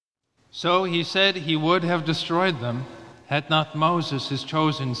So he said he would have destroyed them had not Moses, his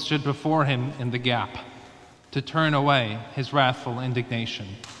chosen, stood before him in the gap to turn away his wrathful indignation.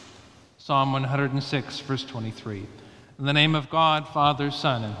 Psalm 106, verse 23. In the name of God, Father,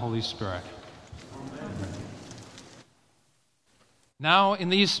 Son, and Holy Spirit. Amen. Now, in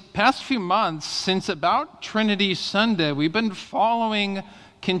these past few months, since about Trinity Sunday, we've been following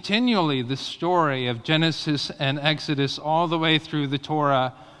continually the story of Genesis and Exodus all the way through the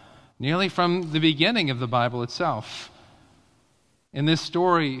Torah, nearly from the beginning of the Bible itself. In this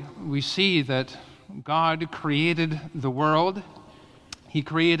story, we see that God created the world. He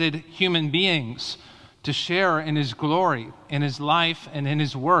created human beings to share in his glory, in his life, and in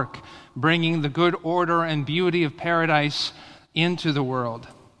his work, bringing the good order and beauty of paradise into the world,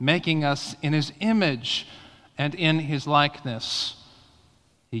 making us in his image and in his likeness.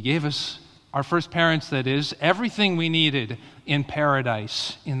 He gave us, our first parents that is, everything we needed in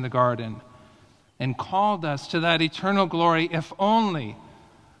paradise in the garden, and called us to that eternal glory if only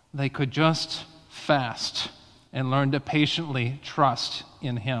they could just fast and learn to patiently trust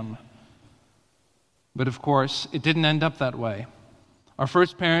in him. But of course, it didn't end up that way. Our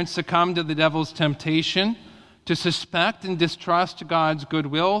first parents succumbed to the devil's temptation to suspect and distrust God's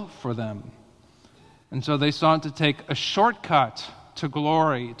goodwill for them. And so they sought to take a shortcut to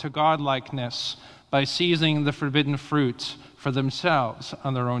glory, to godlikeness, by seizing the forbidden fruit for themselves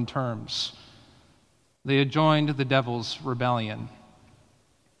on their own terms. They had joined the devil's rebellion.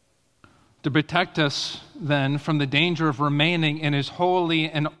 To protect us, then, from the danger of remaining in his holy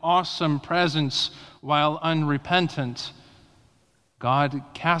and awesome presence while unrepentant, God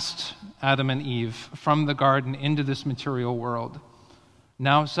cast Adam and Eve from the garden into this material world,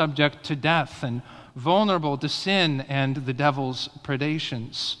 now subject to death and vulnerable to sin and the devil's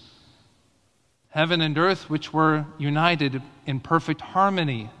predations. Heaven and earth, which were united in perfect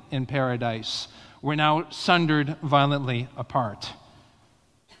harmony in paradise, were now sundered violently apart.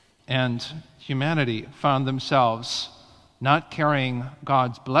 And humanity found themselves not carrying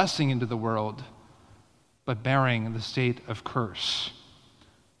God's blessing into the world, but bearing the state of curse,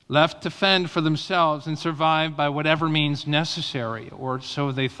 left to fend for themselves and survive by whatever means necessary, or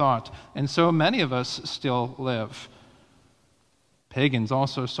so they thought, and so many of us still live. Pagans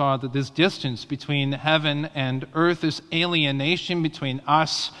also saw that this distance between heaven and earth, this alienation between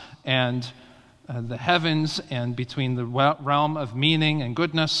us and the heavens and between the realm of meaning and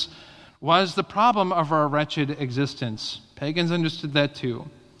goodness, was the problem of our wretched existence. Pagans understood that too.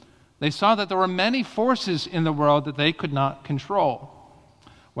 They saw that there were many forces in the world that they could not control,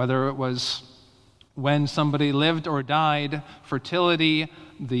 whether it was when somebody lived or died, fertility,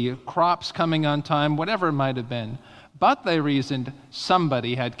 the crops coming on time, whatever it might have been. But they reasoned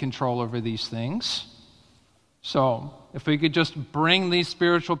somebody had control over these things. So if we could just bring these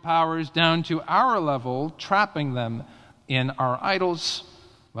spiritual powers down to our level, trapping them in our idols,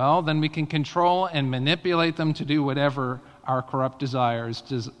 well, then we can control and manipulate them to do whatever our corrupt desires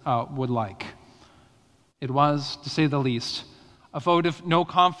would like. It was, to say the least, a vote of no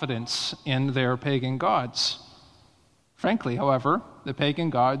confidence in their pagan gods. Frankly, however, the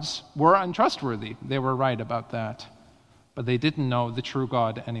pagan gods were untrustworthy. They were right about that. But they didn't know the true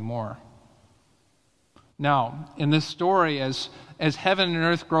God anymore. Now, in this story, as heaven and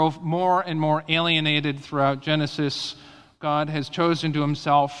earth grow more and more alienated throughout Genesis, God has chosen to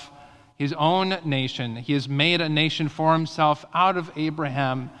himself his own nation. He has made a nation for himself out of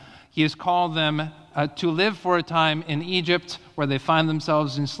Abraham. He has called them to live for a time in Egypt, where they find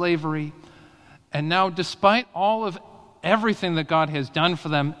themselves in slavery. And now, despite all of everything that God has done for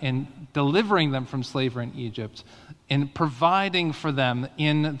them in delivering them from slavery in Egypt, in providing for them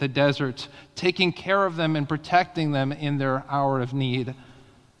in the desert, taking care of them and protecting them in their hour of need,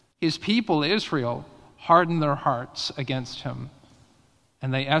 his people, Israel, harden their hearts against him,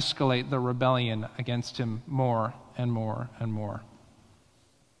 and they escalate their rebellion against him more and more and more.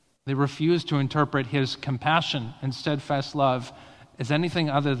 They refuse to interpret his compassion and steadfast love as anything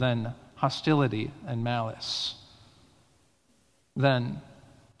other than hostility and malice. Then,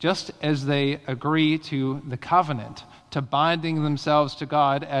 just as they agree to the covenant, to binding themselves to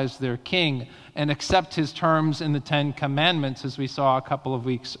God as their king and accept his terms in the 10 Commandments, as we saw a couple of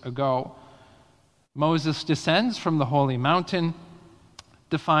weeks ago, Moses descends from the holy mountain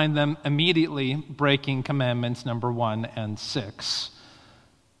to find them immediately breaking commandments number 1 and 6.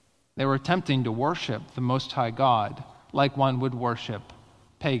 They were attempting to worship the Most High God like one would worship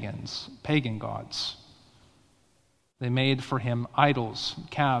pagan gods. They made for him idols,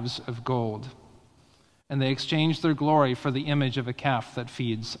 calves of gold, and they exchanged their glory for the image of a calf that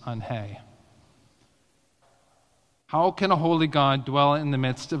feeds on hay. How can a holy God dwell in the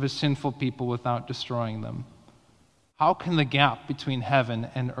midst of a sinful people without destroying them? How can the gap between heaven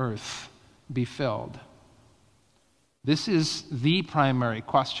and earth be filled? This is the primary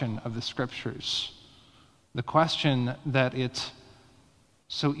question of the Scriptures, the question that it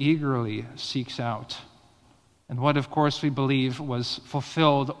so eagerly seeks out, and what, of course, we believe was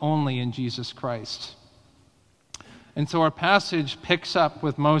fulfilled only in Jesus Christ. And so our passage picks up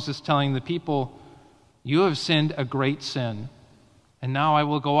with Moses telling the people, "You have sinned a great sin, and now I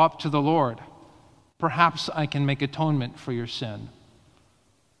will go up to the Lord. Perhaps I can make atonement for your sin.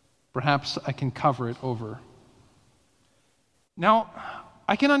 Perhaps I can cover it over." Now,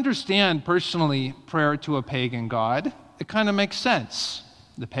 I can understand personally prayer to a pagan god. It kind of makes sense.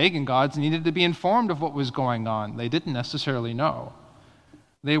 The pagan gods needed to be informed of what was going on. They didn't necessarily know.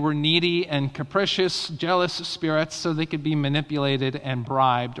 They were needy and capricious, jealous spirits, so they could be manipulated and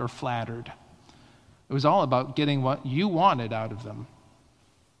bribed or flattered. It was all about getting what you wanted out of them.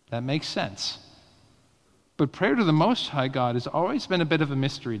 That makes sense. But prayer to the Most High God has always been a bit of a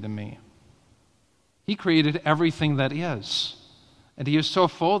mystery to me. He created everything that is, and he is so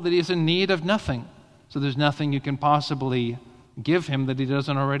full that he is in need of nothing. So there's nothing you can possibly give him that he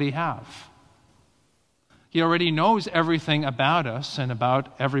doesn't already have. He already knows everything about us and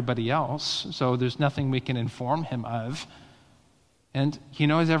about everybody else, so there's nothing we can inform him of. And he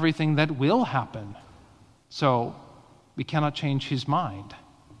knows everything that will happen, so we cannot change his mind.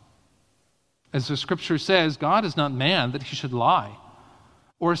 As the Scripture says, God is not man that he should lie,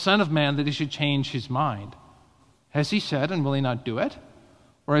 or a son of man that he should change his mind. Has he said, and will he not do it?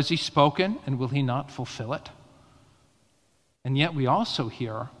 Or has he spoken, and will he not fulfill it? And yet we also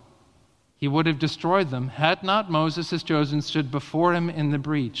hear he would have destroyed them had not Moses, his chosen, stood before him in the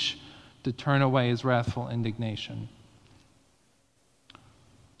breach to turn away his wrathful indignation.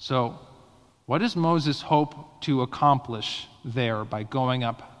 So, what does Moses hope to accomplish there by going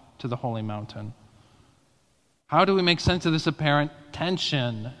up to the holy mountain? How do we make sense of this apparent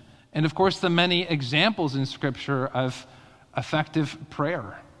tension? And of course, the many examples in Scripture of effective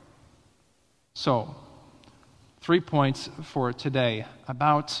prayer. So, 3 points for today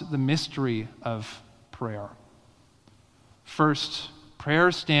about the mystery of prayer. First,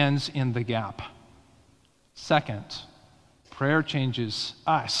 prayer stands in the gap. Second, prayer changes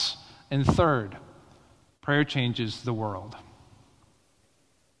us. And third, prayer changes the world.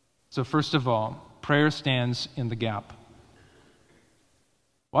 So first of all, prayer stands in the gap.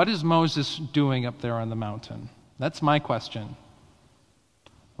 What is Moses doing up there on the mountain? That's my question.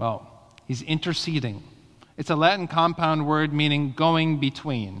 Well, he's interceding. It's a Latin compound word meaning going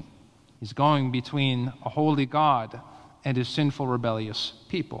between. He's going between a holy God and his sinful, rebellious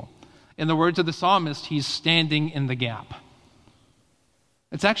people. In the words of the psalmist, he's standing in the gap.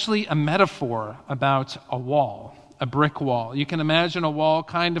 It's actually a metaphor about a wall, a brick wall. You can imagine a wall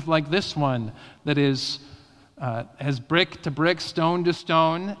kind of like this one that is has brick to brick, stone to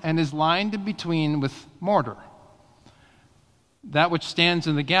stone, and is lined in between with mortar. That which stands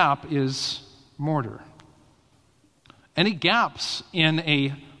in the gap is mortar. Any gaps in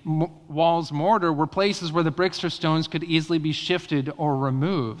a wall's mortar were places where the bricks or stones could easily be shifted or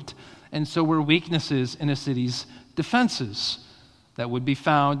removed, and so were weaknesses in a city's defenses that would be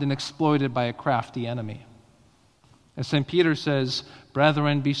found and exploited by a crafty enemy. As St. Peter says,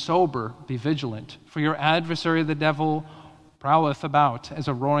 "Brethren, be sober, be vigilant, for your adversary the devil prowleth about as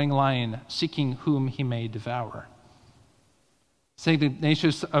a roaring lion, seeking whom he may devour." St.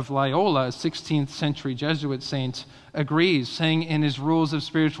 Ignatius of Loyola, a 16th century Jesuit saint, agrees, saying in his Rules of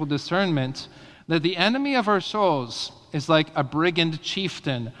Spiritual Discernment that the enemy of our souls is like a brigand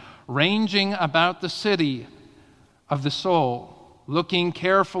chieftain ranging about the city of the soul, looking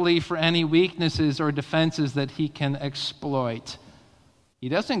carefully for any weaknesses or defenses that he can exploit. He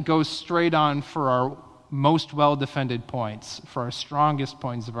doesn't go straight on for our most well-defended points, for our strongest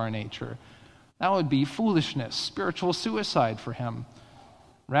points of our nature. That would be foolishness, spiritual suicide for him.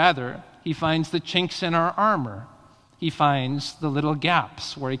 Rather, he finds the chinks in our armor. He finds the little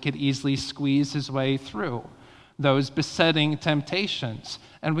gaps where he could easily squeeze his way through, those besetting temptations.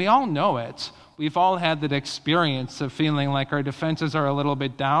 And we all know it. We've all had that experience of feeling like our defenses are a little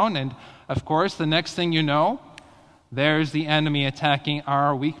bit down, and of course, the next thing you know, there's the enemy attacking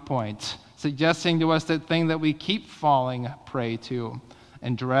our weak point, suggesting to us that thing that we keep falling prey to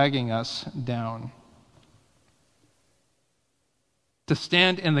and dragging us down. To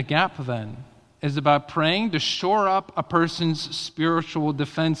stand in the gap, then, is about praying to shore up a person's spiritual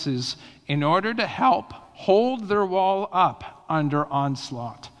defenses in order to help hold their wall up under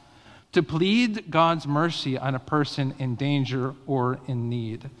onslaught, to plead God's mercy on a person in danger or in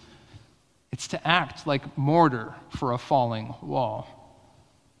need. It's to act like mortar for a falling wall.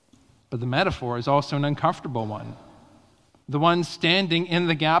 But the metaphor is also an uncomfortable one. The one standing in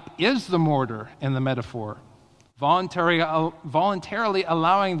the gap is the mortar in the metaphor, voluntarily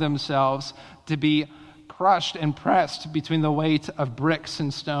allowing themselves to be crushed and pressed between the weight of bricks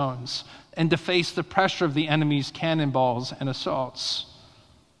and stones, and to face the pressure of the enemy's cannonballs and assaults.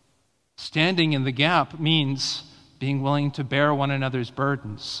 Standing in the gap means being willing to bear one another's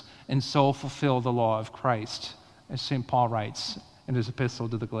burdens and so fulfill the law of Christ, as St. Paul writes in his epistle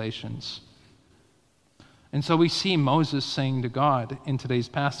to the Galatians. And so we see Moses saying to God in today's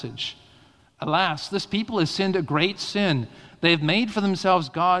passage, "Alas, this people has sinned a great sin. They have made for themselves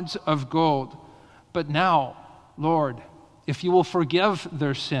gods of gold. But now, Lord, if you will forgive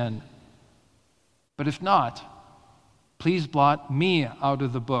their sin, but if not, please blot me out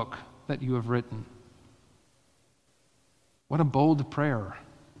of the book that you have written." What a bold prayer.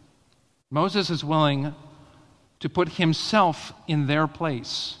 Moses is willing to put himself in their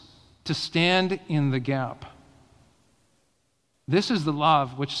place, to stand in the gap. This is the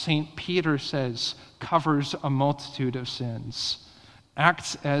love which St. Peter says covers a multitude of sins,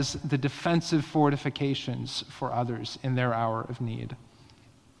 acts as the defensive fortifications for others in their hour of need.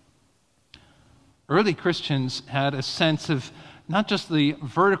 Early Christians had a sense of not just the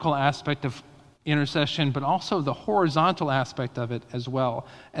vertical aspect of intercession, but also the horizontal aspect of it as well.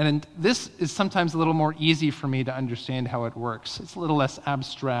 And this is sometimes a little more easy for me to understand how it works. It's a little less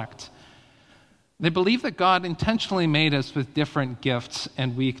abstract. They believe that God intentionally made us with different gifts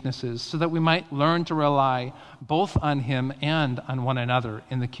and weaknesses so that we might learn to rely both on Him and on one another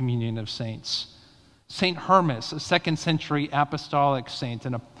in the communion of saints. St. Hermas, a 2nd century apostolic saint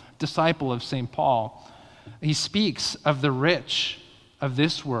and a disciple of St. Paul, he speaks of the rich of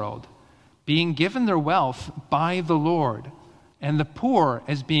this world being given their wealth by the Lord, and the poor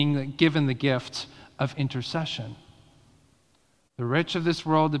as being given the gift of intercession. The rich of this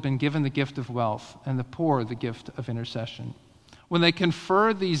world have been given the gift of wealth, and the poor the gift of intercession. When they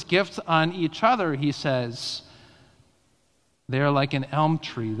confer these gifts on each other, he says, they are like an elm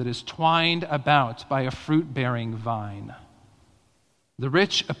tree that is twined about by a fruit-bearing vine. The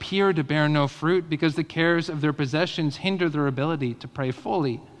rich appear to bear no fruit because the cares of their possessions hinder their ability to pray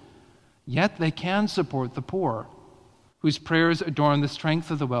fully. Yet they can support the poor, whose prayers adorn the strength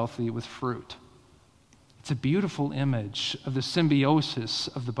of the wealthy with fruit. It's a beautiful image of the symbiosis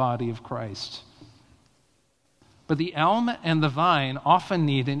of the body of Christ. But the elm and the vine often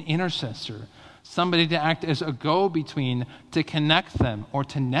need an intercessor, somebody to act as a go-between to connect them or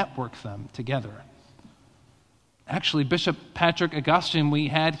to network them together. Actually, Bishop Patrick Augustine, we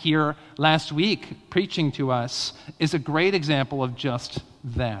had here last week preaching to us, is a great example of just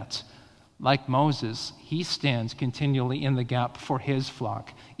that. Like Moses, he stands continually in the gap for his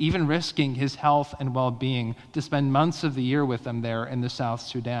flock, even risking his health and well-being to spend months of the year with them there in the South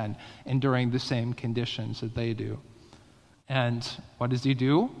Sudan, enduring the same conditions that they do. And what does he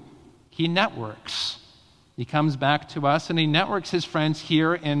do? He networks. He comes back to us and he networks his friends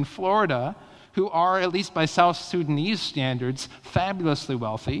here in Florida, who are, at least by South Sudanese standards, fabulously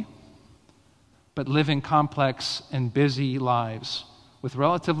wealthy, but live in complex and busy lives with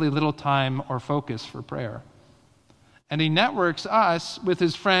relatively little time or focus for prayer. And he networks us with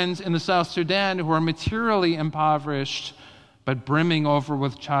his friends in the South Sudan who are materially impoverished, but brimming over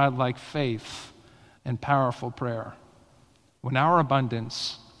with childlike faith and powerful prayer. When our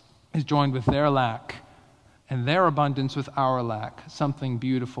abundance is joined with their lack, and their abundance with our lack, something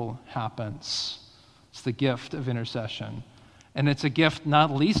beautiful happens. It's the gift of intercession. And it's a gift not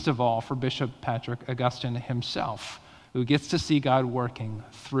least of all for Bishop Patrick Augustine himself, who gets to see God working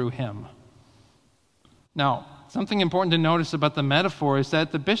through him. Now, something important to notice about the metaphor is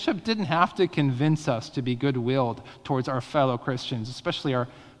that the bishop didn't have to convince us to be good-willed towards our fellow Christians, especially our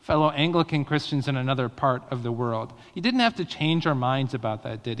fellow Anglican Christians in another part of the world. He didn't have to change our minds about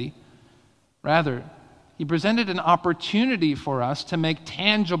that, did he? Rather, he presented an opportunity for us to make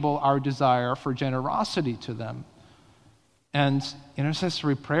tangible our desire for generosity to them. And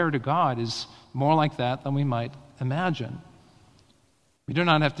intercessory prayer to God is more like that than we might imagine. We do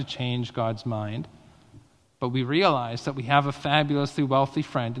not have to change God's mind, but we realize that we have a fabulously wealthy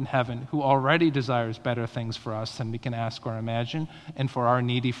friend in heaven who already desires better things for us than we can ask or imagine, and for our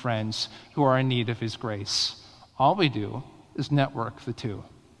needy friends who are in need of his grace. All we do is network the two.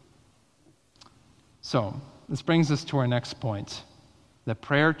 So, this brings us to our next point, that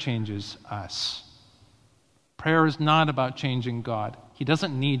prayer changes us. Prayer is not about changing God. He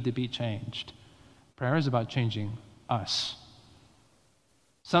doesn't need to be changed. Prayer is about changing us.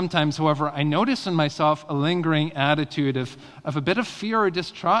 Sometimes, however, I notice in myself a lingering attitude of a bit of fear or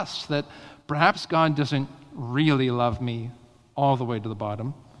distrust that perhaps God doesn't really love me all the way to the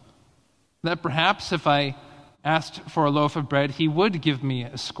bottom. That perhaps if I asked for a loaf of bread, he would give me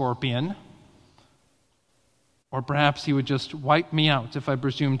a scorpion. Or perhaps he would just wipe me out if I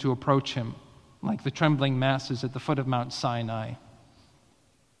presumed to approach him, like the trembling masses at the foot of Mount Sinai.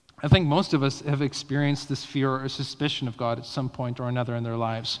 I think most of us have experienced this fear or suspicion of God at some point or another in their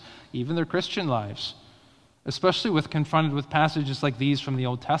lives, even their Christian lives, especially with confronted with passages like these from the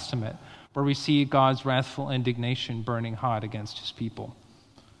Old Testament, where we see God's wrathful indignation burning hot against his people.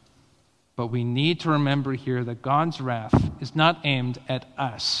 But we need to remember here that God's wrath is not aimed at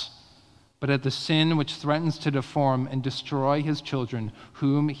us, but at the sin which threatens to deform and destroy his children,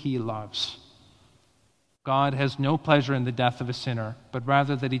 whom he loves. God has no pleasure in the death of a sinner, but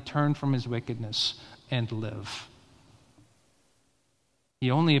rather that he turn from his wickedness and live.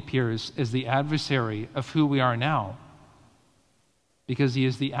 He only appears as the adversary of who we are now, because he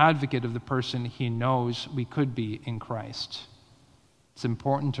is the advocate of the person he knows we could be in Christ. It's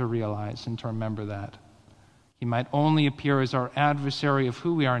important to realize and to remember that. He might only appear as our adversary of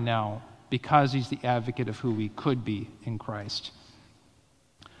who we are now, because he's the advocate of who we could be in Christ.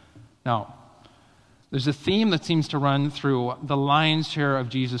 Now, there's a theme that seems to run through the lion's share of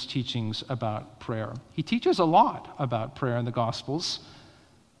Jesus' teachings about prayer. He teaches a lot about prayer in the Gospels.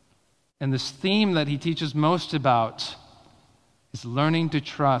 And this theme that he teaches most about is learning to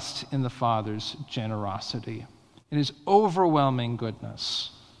trust in the Father's generosity, in his overwhelming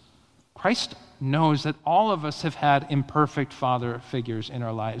goodness. Christ knows that all of us have had imperfect father figures in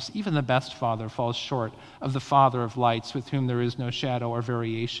our lives. Even the best father falls short of the Father of lights, with whom there is no shadow or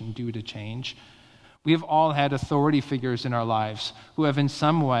variation due to change. We have all had authority figures in our lives who have in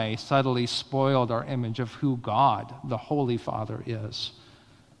some way subtly spoiled our image of who God, the Holy Father, is.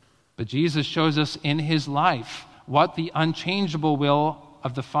 But Jesus shows us in his life what the unchangeable will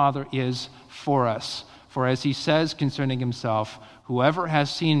of the Father is for us. For as he says concerning himself, whoever has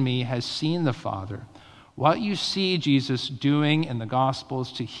seen me has seen the Father. What you see Jesus doing in the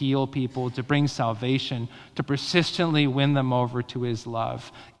Gospels to heal people, to bring salvation, to persistently win them over to his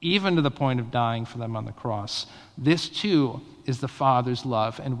love, even to the point of dying for them on the cross, this too is the Father's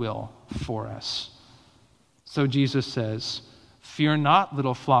love and will for us. So Jesus says, fear not,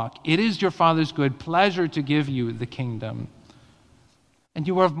 little flock. It is your Father's good pleasure to give you the kingdom. And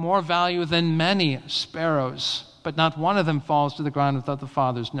you are of more value than many sparrows, but not one of them falls to the ground without the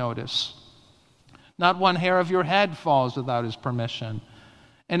Father's notice. Not one hair of your head falls without his permission.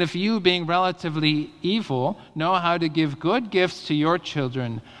 And if you, being relatively evil, know how to give good gifts to your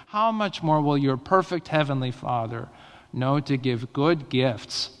children, how much more will your perfect heavenly Father know to give good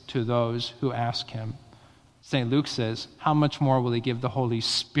gifts to those who ask him? St. Luke says, how much more will he give the Holy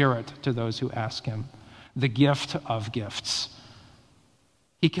Spirit to those who ask him? The gift of gifts.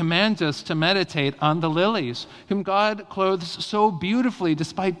 He commands us to meditate on the lilies, whom God clothes so beautifully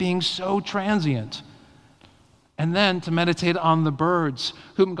despite being so transient. And then to meditate on the birds,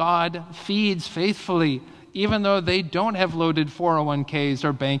 whom God feeds faithfully, even though they don't have loaded 401ks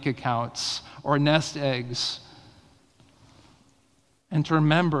or bank accounts or nest eggs. And to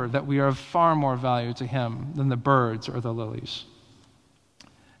remember that we are of far more value to him than the birds or the lilies.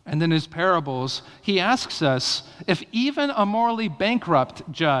 And in his parables, he asks us if even a morally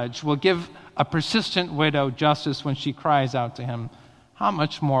bankrupt judge will give a persistent widow justice when she cries out to him, how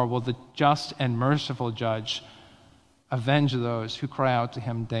much more will the just and merciful judge avenge those who cry out to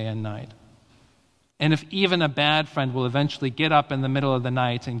him day and night? And if even a bad friend will eventually get up in the middle of the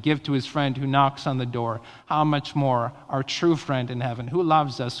night and give to his friend who knocks on the door, how much more our true friend in heaven, who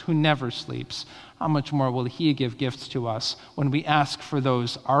loves us, who never sleeps, how much more will he give gifts to us when we ask for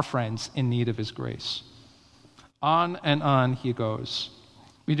those, our friends, in need of his grace? On and on he goes.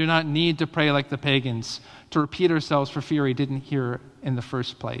 We do not need to pray like the pagans, to repeat ourselves for fear he didn't hear in the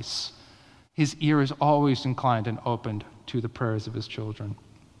first place. His ear is always inclined and opened to the prayers of his children.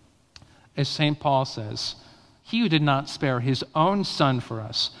 As St. Paul says, he who did not spare his own son for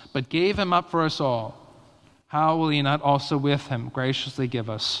us, but gave him up for us all, how will he not also with him graciously give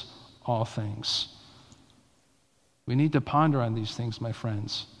us all things? We need to ponder on these things, my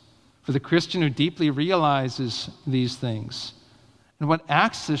friends. For the Christian who deeply realizes these things, and what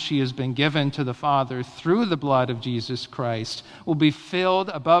access she has been given to the Father through the blood of Jesus Christ, will be filled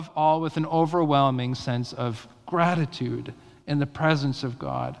above all with an overwhelming sense of gratitude in the presence of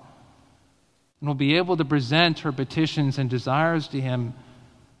God, and will be able to present her petitions and desires to him,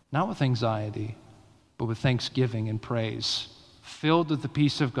 not with anxiety, but with thanksgiving and praise, filled with the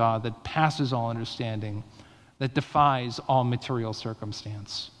peace of God that passes all understanding, that defies all material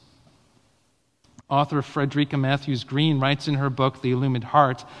circumstance. Author Frederica Matthews Green writes in her book, The Illumined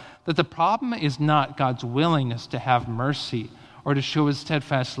Heart, that the problem is not God's willingness to have mercy or to show his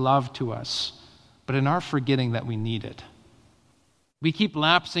steadfast love to us, but in our forgetting that we need it. We keep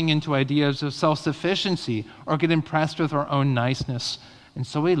lapsing into ideas of self-sufficiency or get impressed with our own niceness, and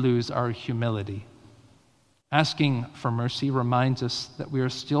so we lose our humility. Asking for mercy reminds us that we are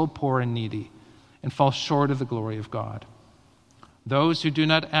still poor and needy and fall short of the glory of God. Those who do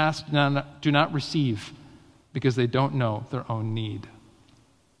not ask do not receive because they don't know their own need.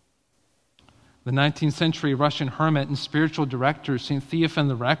 The 19th century Russian hermit and spiritual director, St. Theophan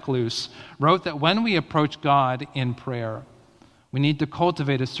the Recluse, wrote that when we approach God in prayer, we need to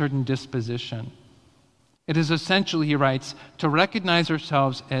cultivate a certain disposition. It is essential, he writes, to recognize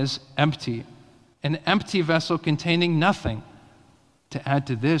ourselves as empty, an empty vessel containing nothing. To add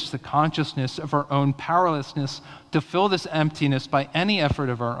to this the consciousness of our own powerlessness to fill this emptiness by any effort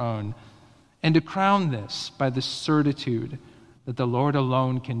of our own, and to crown this by the certitude that the Lord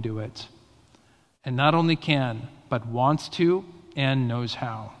alone can do it, and not only can, but wants to and knows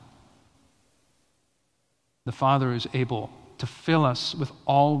how. The Father is able to fill us with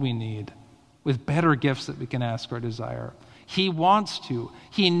all we need, with better gifts that we can ask or desire. He wants to.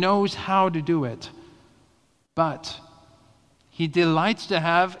 He knows how to do it. But he delights to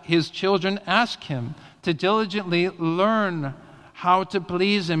have his children ask him, to diligently learn how to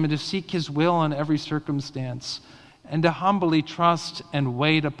please him and to seek his will in every circumstance, and to humbly trust and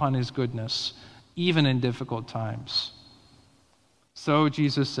wait upon his goodness, even in difficult times. So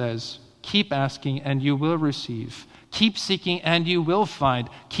Jesus says, keep asking and you will receive. Keep seeking and you will find.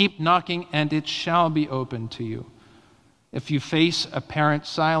 Keep knocking and it shall be opened to you. If you face apparent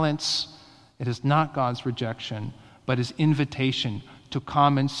silence, it is not God's rejection, but his invitation to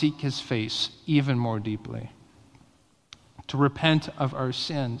come and seek his face even more deeply, to repent of our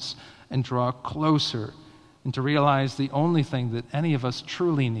sins and draw closer, and to realize the only thing that any of us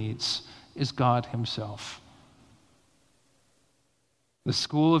truly needs is God himself. The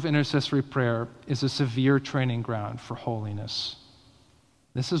school of intercessory prayer is a severe training ground for holiness.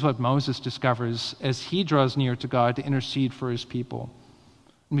 This is what Moses discovers as he draws near to God to intercede for his people.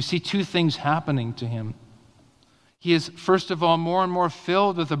 And we see two things happening to him. He is, first of all, more and more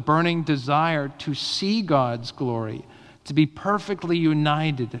filled with a burning desire to see God's glory, to be perfectly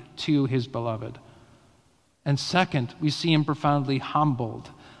united to his beloved. And second, we see him profoundly humbled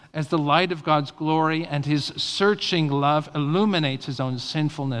as the light of God's glory and his searching love illuminates his own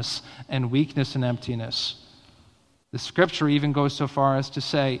sinfulness and weakness and emptiness. The scripture even goes so far as to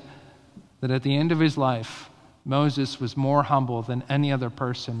say that at the end of his life, Moses was more humble than any other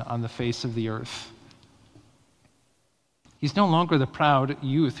person on the face of the earth. He's no longer the proud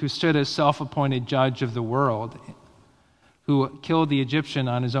youth who stood as self-appointed judge of the world, who killed the Egyptian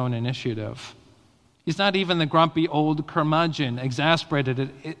on his own initiative. He's not even the grumpy old curmudgeon exasperated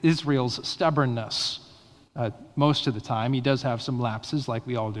at Israel's stubbornness. Most of the time, he does have some lapses like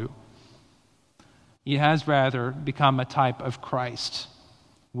we all do. He has rather become a type of Christ,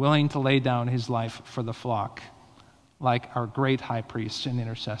 willing to lay down his life for the flock, like our great high priest and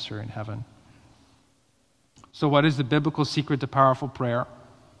intercessor in heaven. So what is the biblical secret to powerful prayer?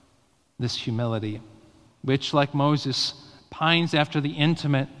 This humility, which, like Moses, pines after the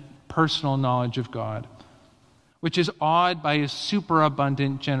intimate, personal knowledge of God, which is awed by his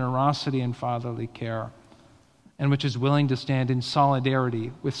superabundant generosity and fatherly care, and which is willing to stand in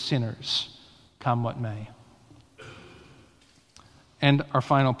solidarity with sinners, come what may. And our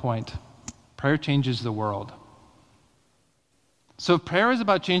final point, prayer changes the world. So if prayer is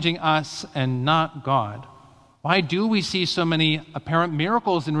about changing us and not God, why do we see so many apparent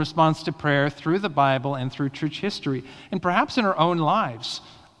miracles in response to prayer through the Bible and through church history, and perhaps in our own lives?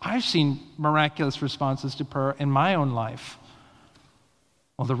 I've seen miraculous responses to prayer in my own life.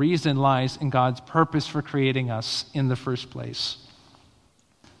 Well, the reason lies in God's purpose for creating us in the first place.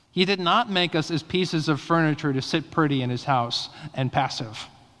 He did not make us as pieces of furniture to sit pretty in his house and passive.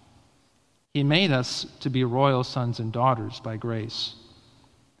 He made us to be royal sons and daughters by grace.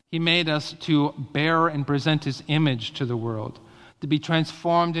 He made us to bear and present his image to the world, to be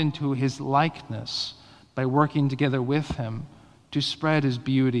transformed into his likeness by working together with him to spread his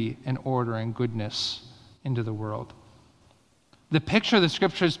beauty and order and goodness into the world. The picture the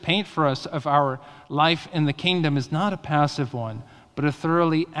scriptures paint for us of our life in the kingdom is not a passive one, but a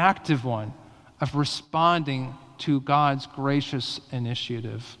thoroughly active one of responding to God's gracious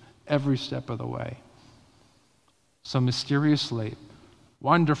initiative every step of the way. So mysteriously,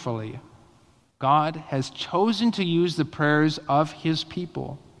 wonderfully, God has chosen to use the prayers of his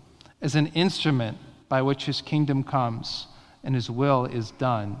people as an instrument by which his kingdom comes and his will is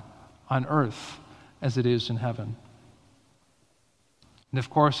done on earth as it is in heaven. And of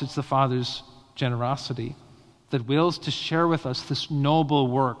course, it's the Father's generosity that wills to share with us this noble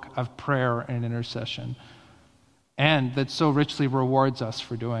work of prayer and intercession, and that so richly rewards us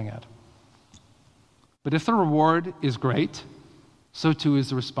for doing it. But if the reward is great, so too is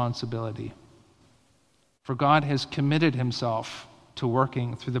the responsibility. For God has committed himself to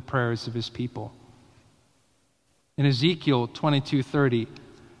working through the prayers of his people. In Ezekiel 22:30,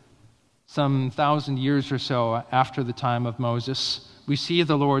 some 1,000 years or so after the time of Moses, we see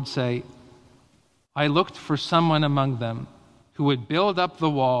the Lord say, "I looked for someone among them who would build up the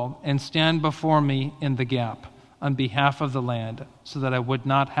wall and stand before me in the gap on behalf of the land, so that I would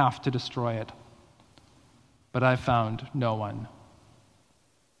not have to destroy it. But I found no one."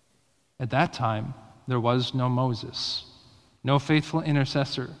 At that time, there was no Moses, no faithful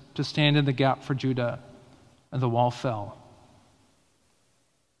intercessor to stand in the gap for Judah, and the wall fell.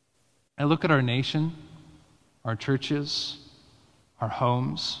 I look at our nation, our churches, our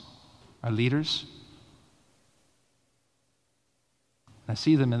homes, our leaders, and I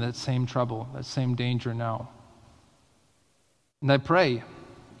see them in that same trouble, that same danger now. And I pray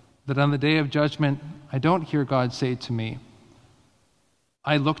that on the day of judgment, I don't hear God say to me,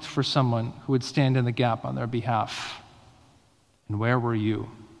 "I looked for someone who would stand in the gap on their behalf, and where were you?"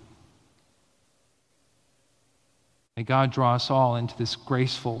 May God draw us all into this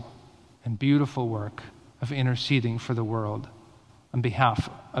graceful and beautiful work of interceding for the world on behalf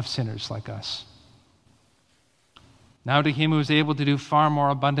of sinners like us. Now to him who is able to do far more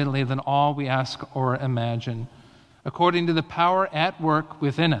abundantly than all we ask or imagine, according to the power at work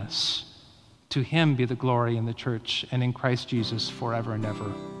within us, to him be the glory in the church and in Christ Jesus forever and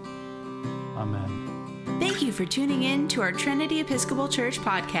ever. Amen. Thank you for tuning in to our Trinity Episcopal Church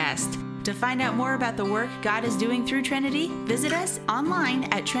podcast. To find out more about the work God is doing through Trinity, visit us online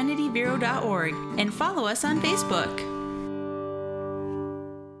at trinityvero.org and follow us on Facebook.